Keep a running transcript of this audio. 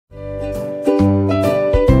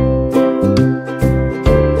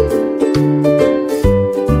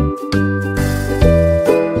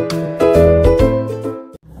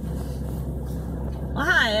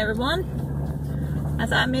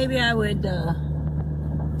maybe I would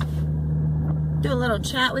do a little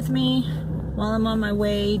chat with me while I'm on my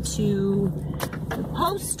way to the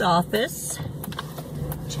post office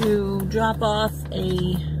to drop off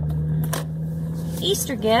a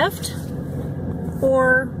Easter gift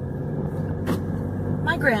for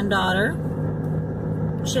my granddaughter.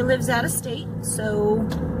 She lives out of state, so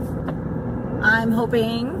I'm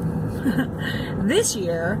hoping this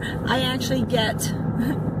year I actually get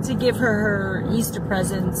to give her Easter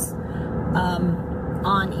presents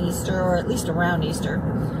on Easter, or at least around Easter,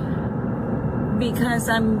 because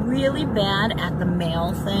I'm really bad at the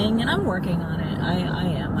mail thing, and I'm working on it.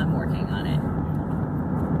 I'm working on it.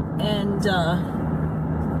 And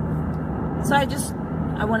so I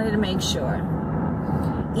wanted to make sure.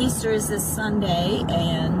 Easter is this Sunday,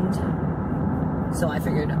 and so I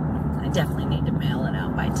figured I definitely need to mail it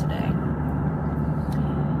out by today.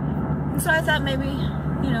 And so I thought maybe,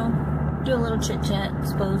 you know, do a little chit chat, I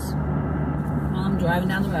suppose, while I'm driving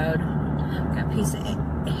down the road. Got a piece of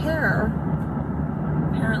hair,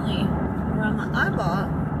 apparently, around my eyeball.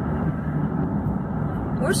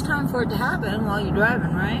 Worst time for it to happen while you're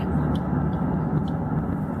driving, right?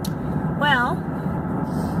 Well,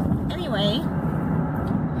 anyway,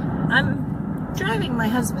 I'm driving my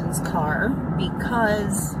husband's car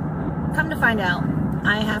because, come to find out,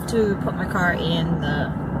 I have to put my car in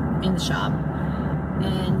the shop,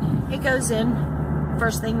 and it goes in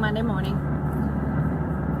first thing Monday morning.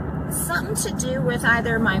 Something to do with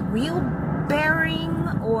either my wheel bearing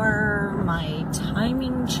or my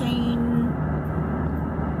timing chain.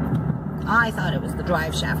 I thought it was the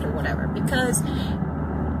drive shaft or whatever, because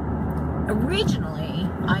originally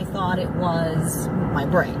I thought it was my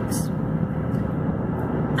brakes.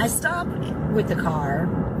 I stopped with the car.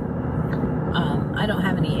 I don't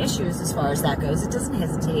have any issues as far as that goes. It doesn't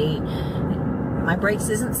hesitate. My brakes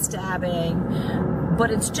isn't stabbing.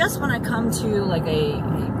 But it's just when I come to like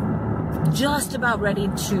just about ready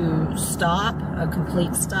to stop, a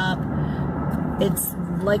complete stop, it's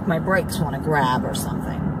like my brakes want to grab or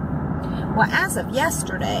something. Well, as of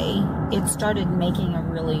yesterday, it started making a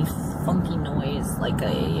really funky noise, like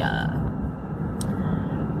I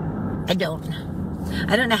don't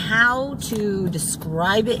know how to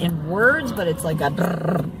describe it in words, but it's like a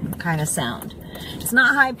brrr kind of sound. It's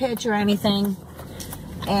not high pitch or anything,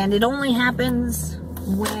 and it only happens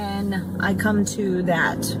when I come to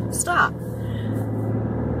that stop.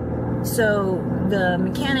 So the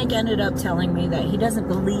mechanic ended up telling me that he doesn't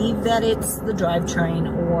believe that it's the drivetrain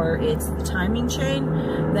or it's the timing chain,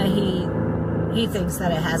 that he thinks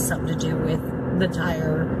that it has something to do with the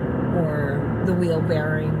tire or the wheel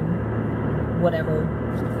bearing, whatever.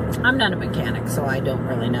 I'm not a mechanic, so I don't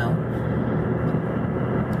really know.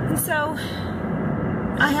 And so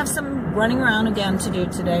I have some running around again to do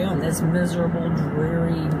today on this miserable,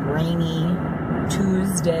 dreary, rainy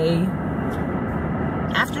Tuesday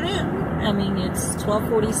afternoon. I mean, it's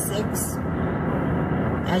 12:46,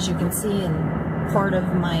 as you can see in part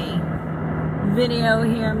of my video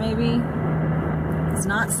here, maybe. It's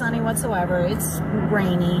not sunny whatsoever. It's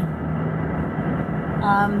rainy.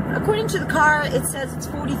 According to the car, it says it's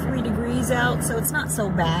 43 degrees out, so it's not so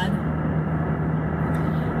bad.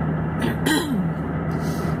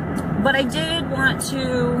 But I did want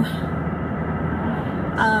to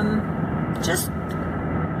just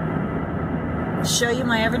show you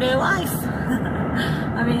my everyday life.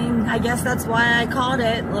 I mean, I guess that's why I called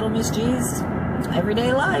it Little Miss G's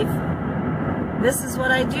Everyday Life. This is what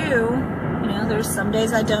I do. You know, there's some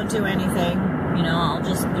days I don't do anything. You know, I'll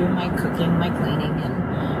just do my cooking, my cleaning,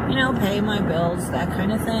 and, you know, pay my bills, that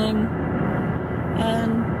kind of thing.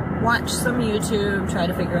 And watch some YouTube, try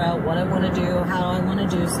to figure out what I want to do, how I want to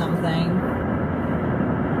do something.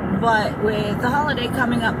 But with the holiday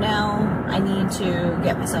coming up now, I need to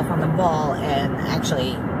get myself on the ball and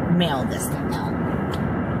actually mail this thing out.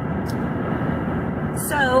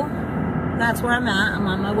 So, that's where I'm at. I'm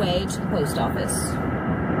on my way to the post office.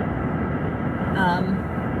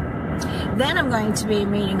 Then I'm going to be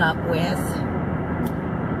meeting up with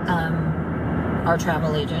our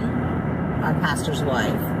travel agent, our pastor's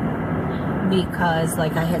wife, because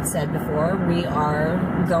like I had said before, we are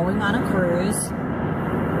going on a cruise.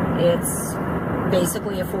 It's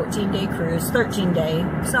basically a 14-day cruise, 13-day,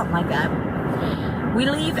 something like that. We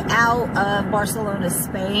leave out of Barcelona,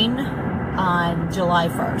 Spain on July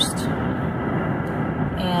 1st.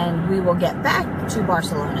 And we will get back to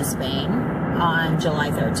Barcelona, Spain on July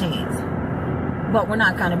 13th. But we're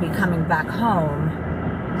not going to be coming back home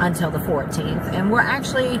until the 14th. And we're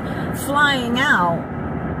actually flying out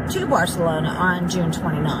to Barcelona on June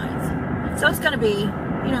 29th. So it's going to be,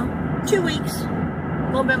 you know, 2 weeks. A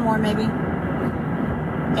little bit more, maybe.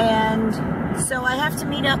 And so I have to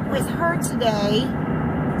meet up with her today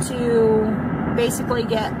to basically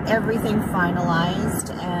get everything finalized,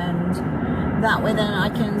 and that way then I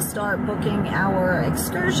can start booking our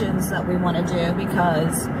excursions that we want to do,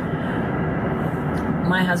 because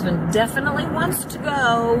my husband definitely wants to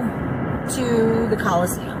go to the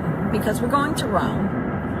Colosseum, because we're going to Rome.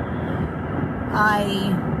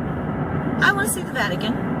 I want to see the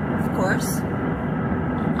Vatican, of course.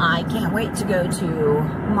 I can't wait to go to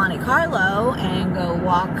Monte Carlo and go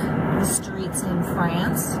walk the streets in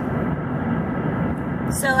France.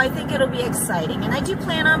 So I think it'll be exciting. And I do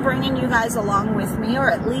plan on bringing you guys along with me, or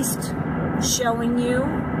at least showing you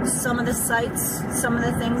some of the sights, some of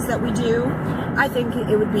the things that we do. I think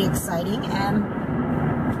it would be exciting, and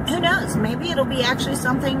who knows, maybe it'll be actually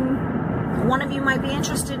something one of you might be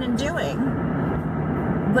interested in doing.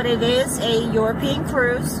 But it is a European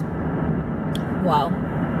cruise. Well,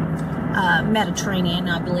 Mediterranean,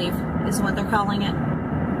 I believe, is what they're calling it.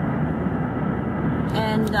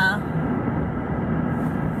 And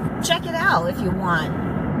check it out if you want.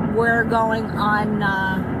 We're going on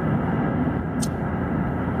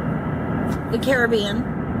the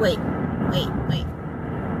Caribbean. Wait.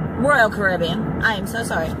 Royal Caribbean. I am so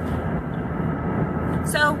sorry.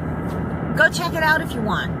 So, go check it out if you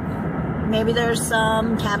want. Maybe there's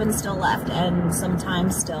some cabins still left and some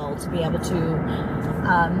time still to be able to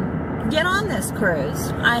get on this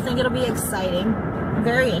cruise. I think it'll be exciting,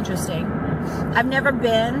 very interesting. I've never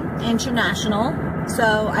been international,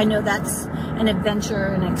 so I know that's an adventure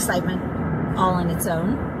and excitement all on its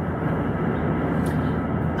own.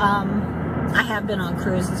 I have been on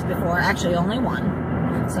cruises before, actually only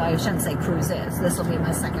one, so I shouldn't say cruises. This will be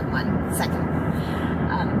my second one.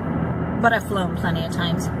 But I've flown plenty of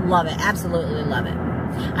times. Love it. Absolutely love it.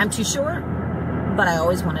 I'm too short, but I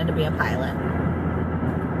always wanted to be a pilot.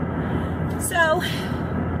 So,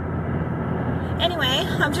 anyway,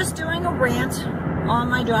 I'm just doing a rant on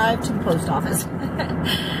my drive to the post office.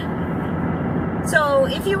 So,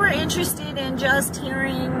 if you were interested in just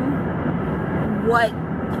hearing what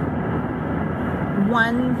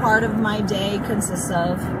one part of my day consists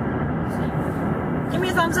of, give me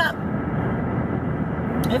a thumbs up.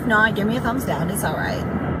 If not, give me a thumbs down. It's alright.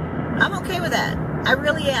 I'm okay with that. I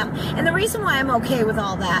really am. And the reason why I'm okay with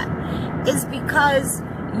all that is because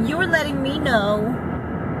you're letting me know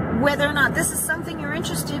whether or not this is something you're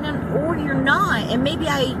interested in or you're not. And maybe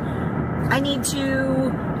I need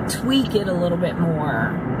to tweak it a little bit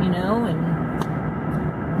more, you know,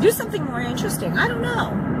 and do something more interesting. I don't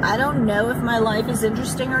know. I don't know if my life is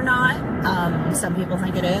interesting or not. Some people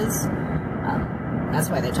think it is. That's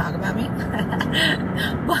why they talk about me.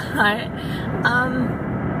 But,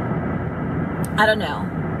 I don't know.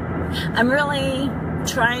 I'm really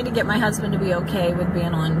trying to get my husband to be okay with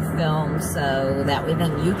being on film, so that way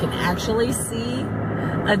then you can actually see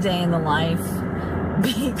a day in the life.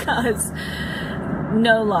 Because,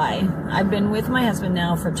 no lie, I've been with my husband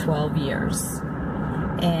now for 12 years.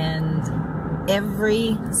 And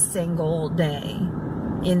every single day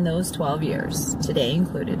in those 12 years, today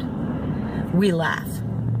included, we laugh.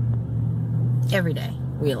 Every day,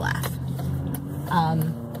 we laugh.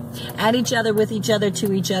 At each other, with each other,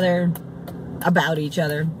 to each other, about each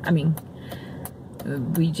other. I mean,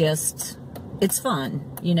 we just, it's fun,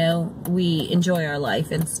 you know? We enjoy our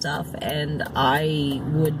life and stuff, and I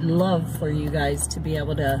would love for you guys to be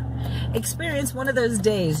able to experience one of those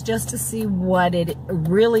days just to see what it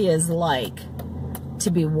really is like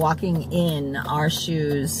to be walking in our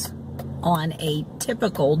shoes on a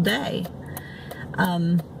typical day.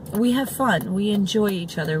 We have fun. We enjoy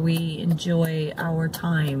each other. We enjoy our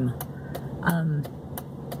time.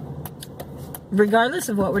 Regardless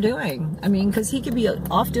of what we're doing. I mean, because he could be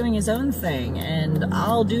off doing his own thing, and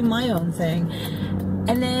I'll do my own thing.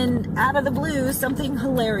 And then, out of the blue, something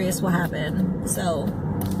hilarious will happen. So,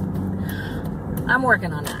 I'm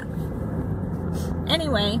working on that.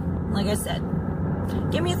 Anyway, like I said,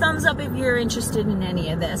 give me a thumbs up if you're interested in any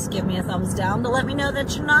of this. Give me a thumbs down to let me know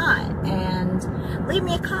that you're not. And leave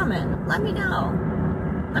me a comment. Let me know.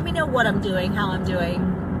 Let me know what I'm doing, how I'm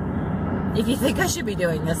doing. If you think I should be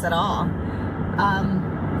doing this at all.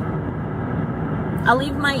 I'll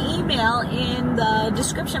leave my email in the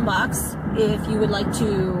description box if you would like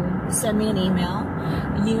to send me an email.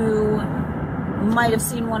 You might have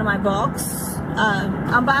seen one of my books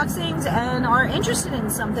unboxings and are interested in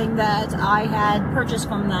something that I had purchased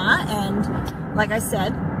from that, and like I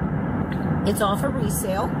said, it's all for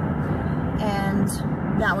resale, and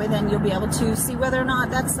that way then you'll be able to see whether or not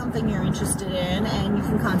that's something you're interested in, and you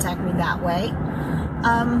can contact me that way.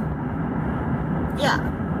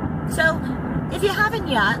 Yeah, so if you haven't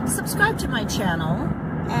yet, subscribe to my channel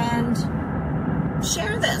and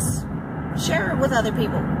share this. Share it with other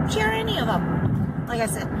people. Share any of them. Like I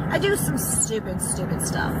said, I do some stupid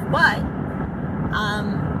stuff, but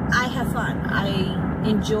I have fun. I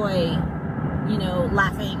enjoy, you know,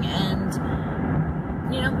 laughing and,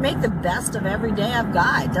 you know, make the best of every day I've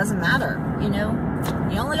got. It doesn't matter, you know.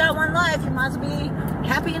 You only got one life. You might as well be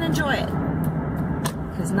happy and enjoy it.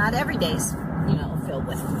 Because not every day's, you know, filled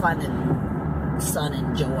with fun and sun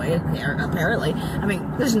and joy, apparently. I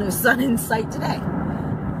mean, there's no sun in sight today.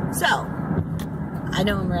 So, I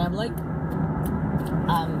know I'm rambling.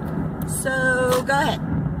 So go ahead.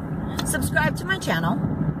 Subscribe to my channel.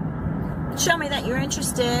 Show me that you're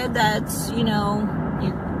interested, that, you know,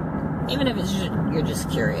 even if it's just, you're just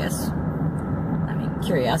curious. I mean,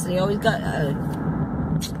 curiosity always got...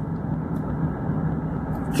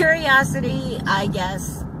 curiosity, I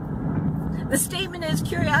guess. The statement is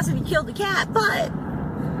curiosity killed the cat, but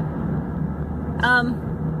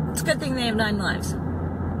it's a good thing they have 9 lives.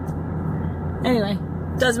 Anyway,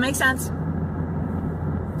 does it make sense?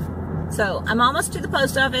 So, I'm almost to the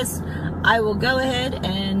post office. I will go ahead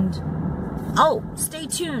and... Oh, stay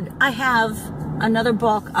tuned. I have another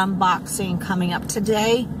book unboxing coming up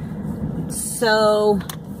today. So,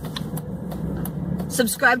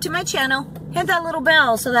 subscribe to my channel. Hit that little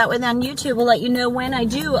bell so that way on YouTube will let you know when I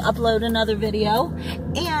do upload another video.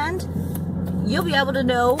 And you'll be able to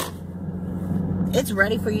know it's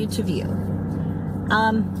ready for you to view.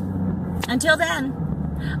 Until then,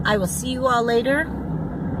 I will see you all later.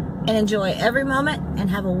 And enjoy every moment and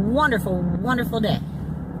have a wonderful, wonderful day.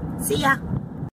 See ya.